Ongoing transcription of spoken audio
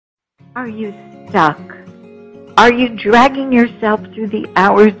Are you stuck? Are you dragging yourself through the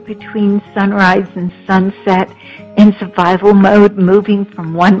hours between sunrise and sunset in survival mode, moving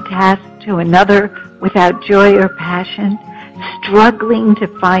from one task to another without joy or passion, struggling to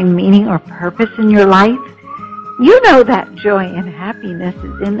find meaning or purpose in your life? You know that joy and happiness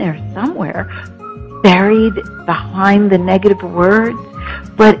is in there somewhere, buried behind the negative words,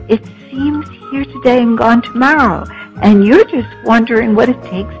 but it seems here today and gone tomorrow, and you're just wondering what it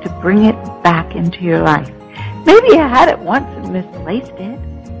takes to bring it back into your life. Maybe you had it once and misplaced it.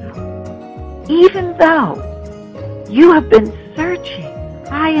 Even though you have been searching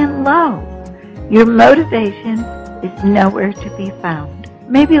high and low, your motivation is nowhere to be found.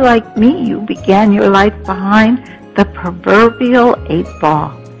 Maybe like me, you began your life behind the proverbial 8 ball.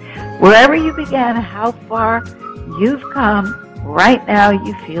 Wherever you began, how far you've come, right now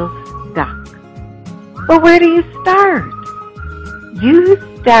you feel stuck. But where do you start? You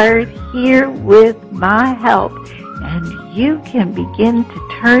start here with my help, and you can begin to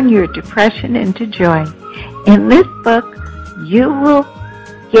turn your depression into joy. In this book, you will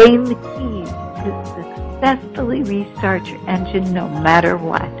gain the keys to successfully restart your engine no matter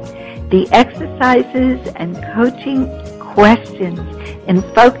what. The exercises and coaching questions in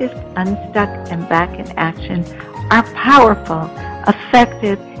Focused, Unstuck, and Back in Action are powerful,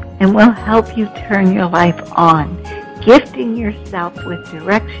 effective, and will help you turn your life on, gifting yourself with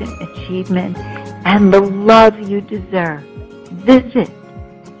direction, achievement, and the love you deserve. Visit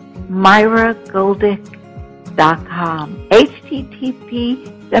MyraGoldick.com.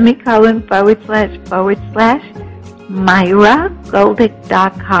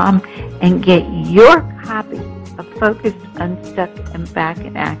 http://MyraGoldick.com and get your copy of Focused, Unstuck, and Back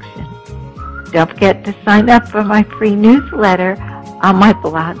in Action. Don't forget to sign up for my free newsletter on my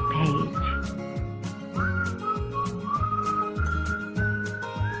blog